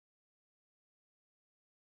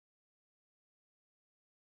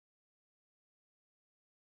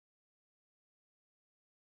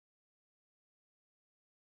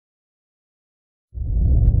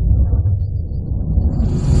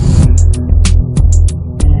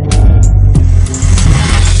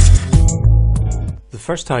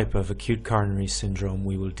first type of acute coronary syndrome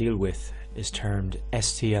we will deal with is termed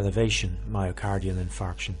ST elevation myocardial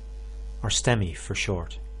infarction, or STEMI for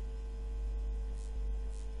short.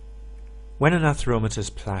 When an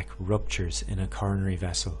atheromatous plaque ruptures in a coronary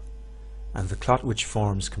vessel, and the clot which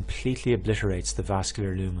forms completely obliterates the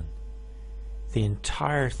vascular lumen, the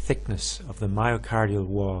entire thickness of the myocardial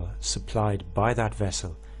wall supplied by that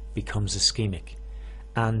vessel becomes ischemic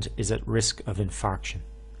and is at risk of infarction.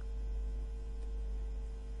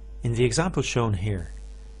 In the example shown here,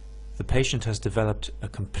 the patient has developed a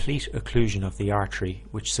complete occlusion of the artery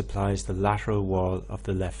which supplies the lateral wall of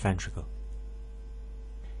the left ventricle.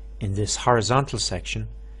 In this horizontal section,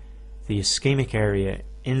 the ischemic area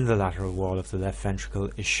in the lateral wall of the left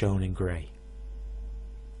ventricle is shown in grey.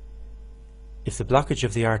 If the blockage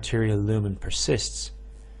of the arterial lumen persists,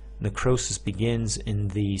 necrosis begins in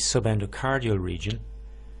the subendocardial region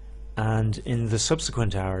and in the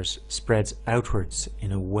subsequent hours spreads outwards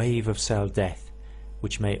in a wave of cell death,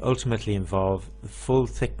 which may ultimately involve the full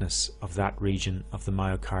thickness of that region of the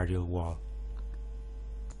myocardial wall.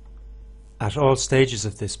 At all stages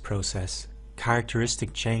of this process,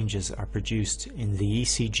 characteristic changes are produced in the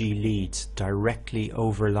ECG leads directly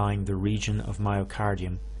overlying the region of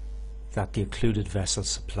myocardium that the occluded vessel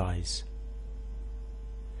supplies.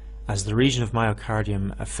 As the region of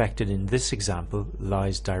myocardium affected in this example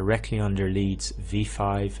lies directly under leads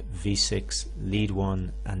V5, V6, lead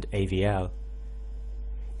 1 and AVL,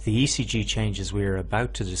 the ECG changes we are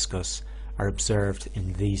about to discuss are observed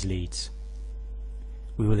in these leads.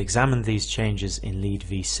 We will examine these changes in lead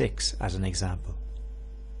V6 as an example.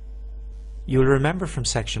 You will remember from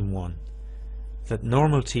section 1 that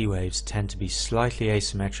normal T waves tend to be slightly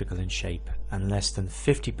asymmetrical in shape and less than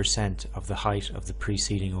 50% of the height of the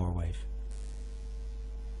preceding OR wave.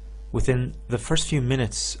 Within the first few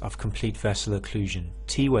minutes of complete vessel occlusion,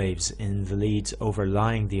 T waves in the leads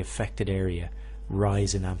overlying the affected area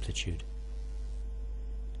rise in amplitude.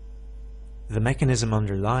 The mechanism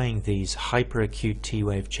underlying these hyperacute T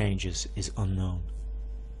wave changes is unknown.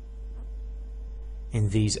 In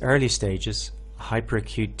these early stages,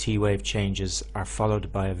 hyperacute T wave changes are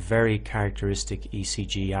followed by a very characteristic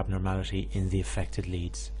ECG abnormality in the affected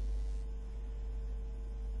leads.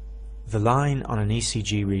 The line on an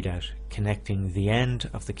ECG readout connecting the end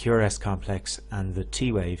of the QRS complex and the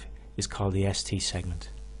T wave is called the ST segment.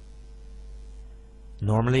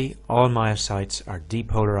 Normally, all myocytes are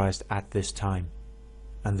depolarized at this time,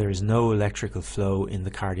 and there is no electrical flow in the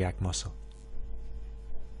cardiac muscle.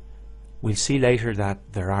 We'll see later that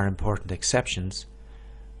there are important exceptions,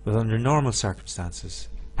 but under normal circumstances,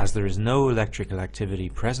 as there is no electrical activity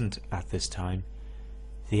present at this time,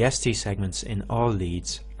 the ST segments in all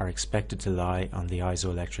leads are expected to lie on the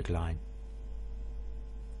isoelectric line.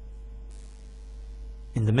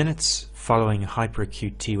 In the minutes following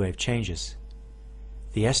hyperacute T wave changes,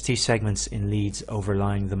 the ST segments in leads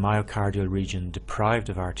overlying the myocardial region deprived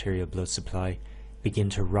of arterial blood supply begin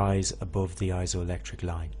to rise above the isoelectric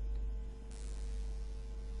line.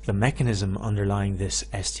 The mechanism underlying this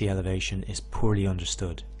ST elevation is poorly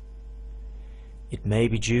understood. It may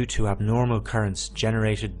be due to abnormal currents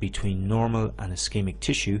generated between normal and ischemic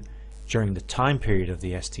tissue during the time period of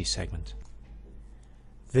the ST segment.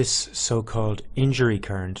 This so-called injury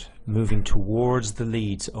current moving towards the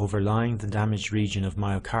leads overlying the damaged region of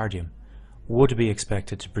myocardium would be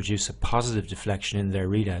expected to produce a positive deflection in their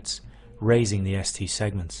readouts, raising the ST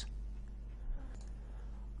segments.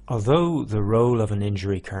 Although the role of an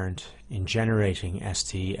injury current in generating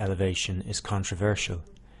ST elevation is controversial,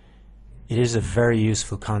 it is a very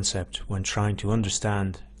useful concept when trying to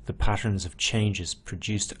understand the patterns of changes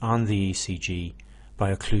produced on the ECG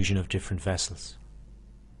by occlusion of different vessels.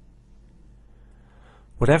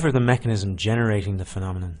 Whatever the mechanism generating the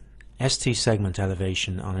phenomenon, ST segment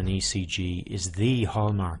elevation on an ECG is the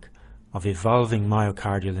hallmark of evolving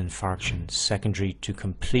myocardial infarction secondary to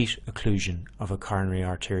complete occlusion of a coronary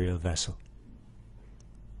arterial vessel.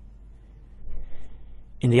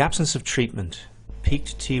 In the absence of treatment,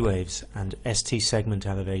 peaked T waves and ST segment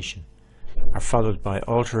elevation are followed by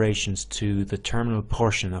alterations to the terminal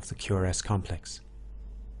portion of the QRS complex.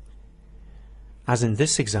 As in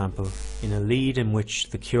this example, in a lead in which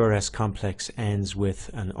the QRS complex ends with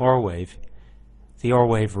an OR wave, the OR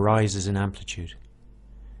wave rises in amplitude.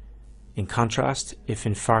 In contrast, if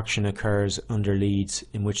infarction occurs under leads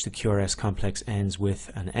in which the QRS complex ends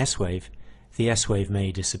with an S wave, the S wave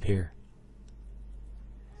may disappear.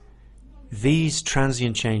 These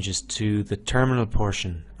transient changes to the terminal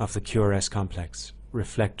portion of the QRS complex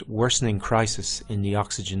reflect worsening crisis in the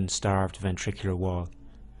oxygen-starved ventricular wall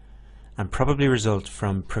and probably result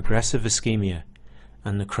from progressive ischemia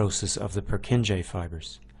and necrosis of the Purkinje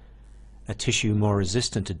fibers, a tissue more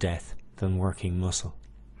resistant to death than working muscle.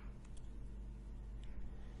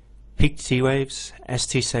 Peaked T waves,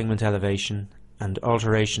 ST segment elevation, and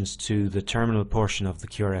alterations to the terminal portion of the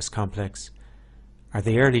QRS complex are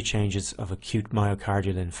the early changes of acute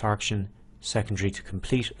myocardial infarction secondary to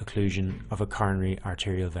complete occlusion of a coronary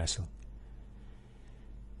arterial vessel.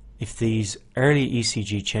 If these early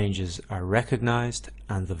ECG changes are recognized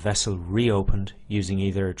and the vessel reopened using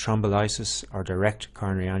either thrombolysis or direct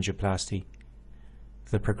coronary angioplasty,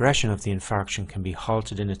 the progression of the infarction can be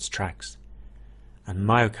halted in its tracks and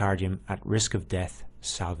myocardium at risk of death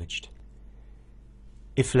salvaged.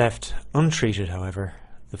 If left untreated, however,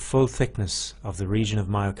 the full thickness of the region of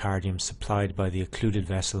myocardium supplied by the occluded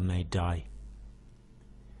vessel may die.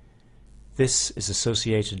 This is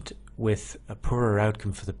associated with a poorer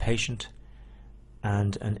outcome for the patient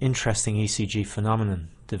and an interesting ECG phenomenon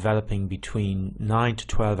developing between 9 to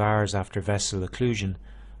 12 hours after vessel occlusion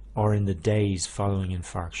or in the days following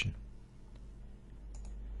infarction.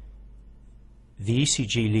 The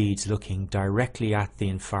ECG leads looking directly at the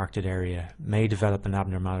infarcted area may develop an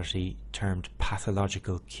abnormality termed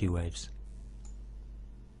pathological Q waves.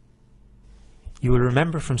 You will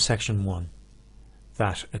remember from section 1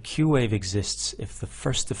 that a Q wave exists if the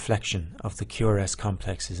first deflection of the QRS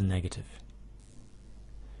complex is negative.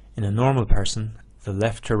 In a normal person, the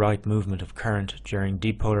left to right movement of current during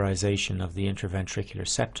depolarization of the interventricular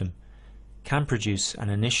septum can produce an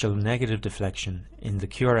initial negative deflection in the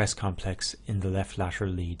QRS complex in the left lateral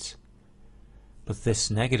leads. But this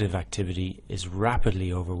negative activity is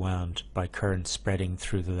rapidly overwhelmed by current spreading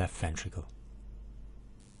through the left ventricle.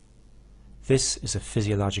 This is a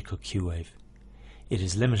physiological Q wave. It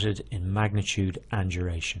is limited in magnitude and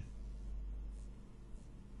duration.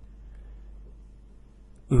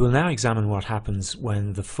 We will now examine what happens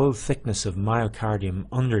when the full thickness of myocardium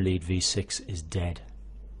under lead V6 is dead.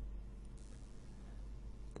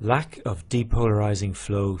 Lack of depolarizing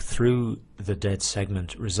flow through the dead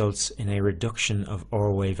segment results in a reduction of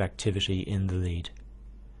OR wave activity in the lead.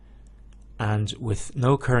 And with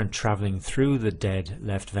no current travelling through the dead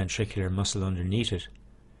left ventricular muscle underneath it,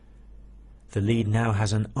 the lead now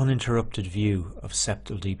has an uninterrupted view of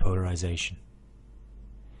septal depolarization.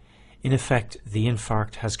 In effect, the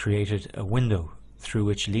infarct has created a window through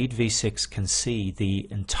which lead V6 can see the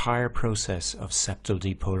entire process of septal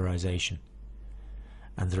depolarization,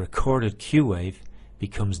 and the recorded Q wave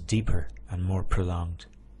becomes deeper and more prolonged.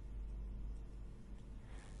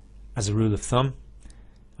 As a rule of thumb,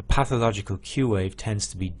 a pathological Q wave tends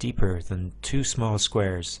to be deeper than 2 small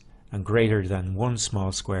squares and greater than 1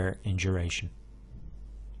 small square in duration.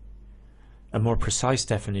 A more precise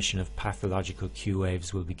definition of pathological Q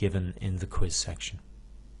waves will be given in the quiz section.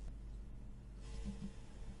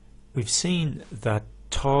 We've seen that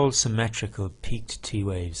tall symmetrical peaked T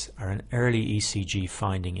waves are an early ECG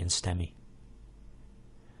finding in STEMI.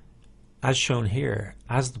 As shown here,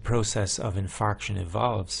 as the process of infarction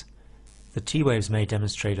evolves, the T waves may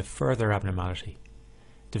demonstrate a further abnormality,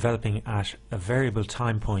 developing at a variable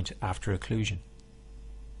time point after occlusion.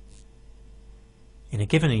 In a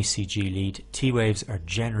given ECG lead, T waves are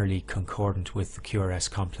generally concordant with the QRS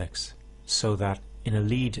complex, so that in a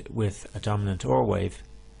lead with a dominant OR wave,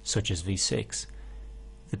 such as V6,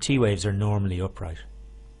 the T waves are normally upright.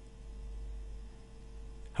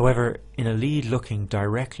 However, in a lead looking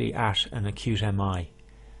directly at an acute MI,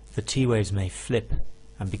 the T waves may flip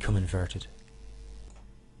and become inverted.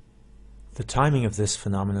 The timing of this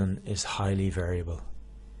phenomenon is highly variable.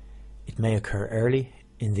 It may occur early,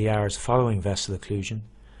 in the hours following vessel occlusion,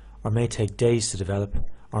 or may take days to develop,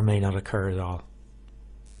 or may not occur at all.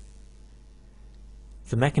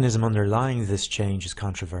 The mechanism underlying this change is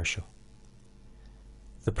controversial.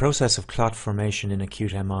 The process of clot formation in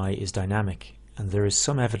acute MI is dynamic, and there is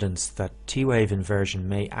some evidence that T-wave inversion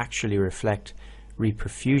may actually reflect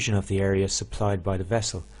reperfusion of the area supplied by the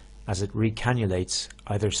vessel as it recannulates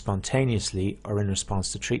either spontaneously or in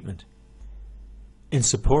response to treatment. In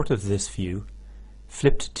support of this view,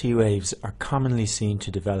 flipped T-waves are commonly seen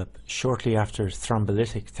to develop shortly after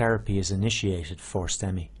thrombolytic therapy is initiated for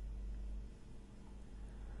STEMI.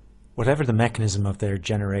 Whatever the mechanism of their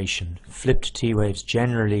generation, flipped T-waves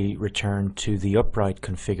generally return to the upright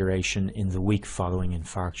configuration in the week following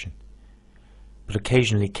infarction, but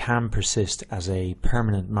occasionally can persist as a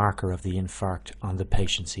permanent marker of the infarct on the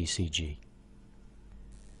patient's ECG.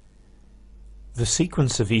 The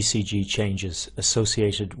sequence of ECG changes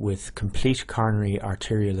associated with complete coronary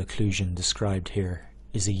arterial occlusion described here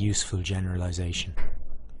is a useful generalization.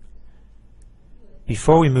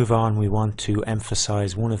 Before we move on, we want to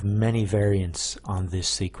emphasize one of many variants on this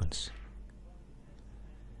sequence.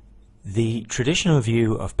 The traditional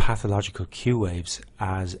view of pathological Q waves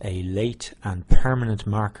as a late and permanent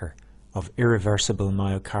marker of irreversible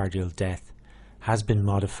myocardial death has been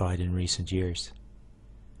modified in recent years.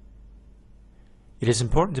 It is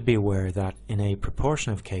important to be aware that in a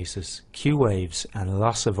proportion of cases, Q waves and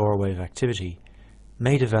loss of R wave activity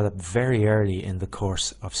may develop very early in the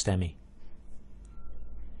course of STEMI.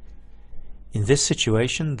 In this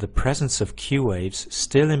situation, the presence of Q waves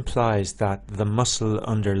still implies that the muscle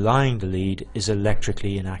underlying the lead is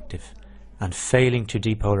electrically inactive and failing to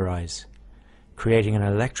depolarize, creating an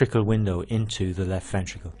electrical window into the left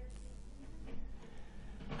ventricle.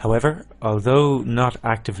 However, although not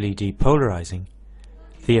actively depolarizing,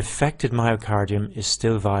 the affected myocardium is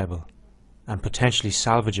still viable and potentially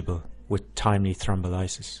salvageable with timely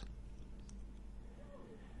thrombolysis.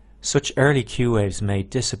 Such early Q waves may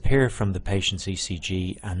disappear from the patient's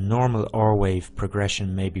ECG and normal R wave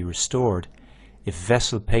progression may be restored if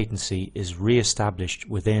vessel patency is re-established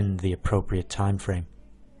within the appropriate time frame.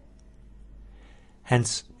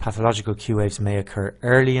 Hence, pathological Q waves may occur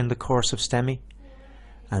early in the course of STEMI,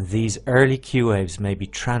 and these early Q waves may be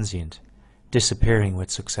transient, disappearing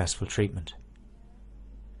with successful treatment.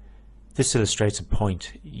 This illustrates a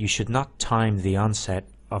point. You should not time the onset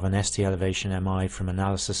of an ST elevation MI from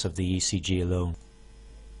analysis of the ECG alone.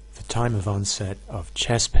 The time of onset of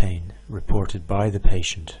chest pain reported by the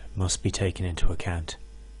patient must be taken into account.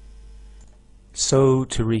 So,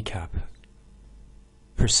 to recap,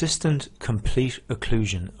 persistent complete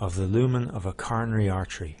occlusion of the lumen of a coronary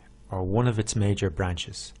artery or one of its major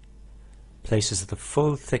branches places the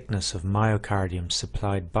full thickness of myocardium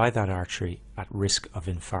supplied by that artery at risk of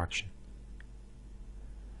infarction.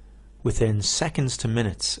 Within seconds to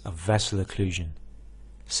minutes of vessel occlusion,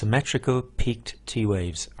 symmetrical peaked T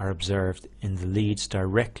waves are observed in the leads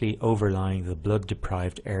directly overlying the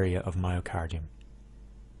blood-deprived area of myocardium.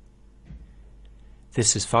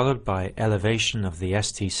 This is followed by elevation of the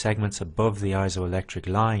ST segments above the isoelectric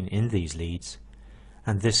line in these leads,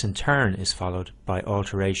 and this in turn is followed by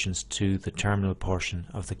alterations to the terminal portion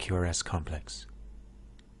of the QRS complex.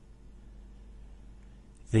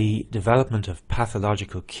 The development of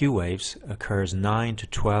pathological Q waves occurs 9 to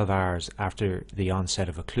 12 hours after the onset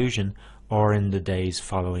of occlusion or in the days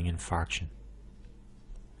following infarction.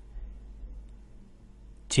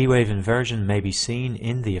 T-wave inversion may be seen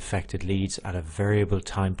in the affected leads at a variable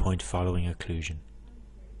time point following occlusion.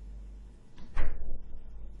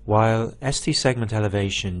 While ST segment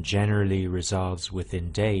elevation generally resolves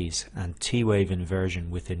within days and T-wave inversion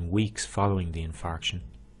within weeks following the infarction,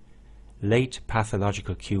 late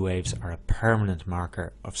pathological Q waves are a permanent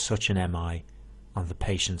marker of such an MI on the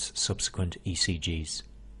patient's subsequent ECGs.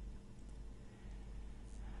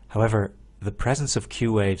 However, the presence of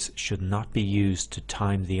Q waves should not be used to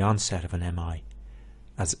time the onset of an MI,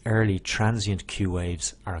 as early transient Q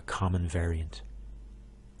waves are a common variant.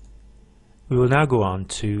 We will now go on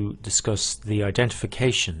to discuss the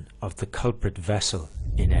identification of the culprit vessel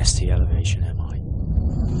in ST elevation MI.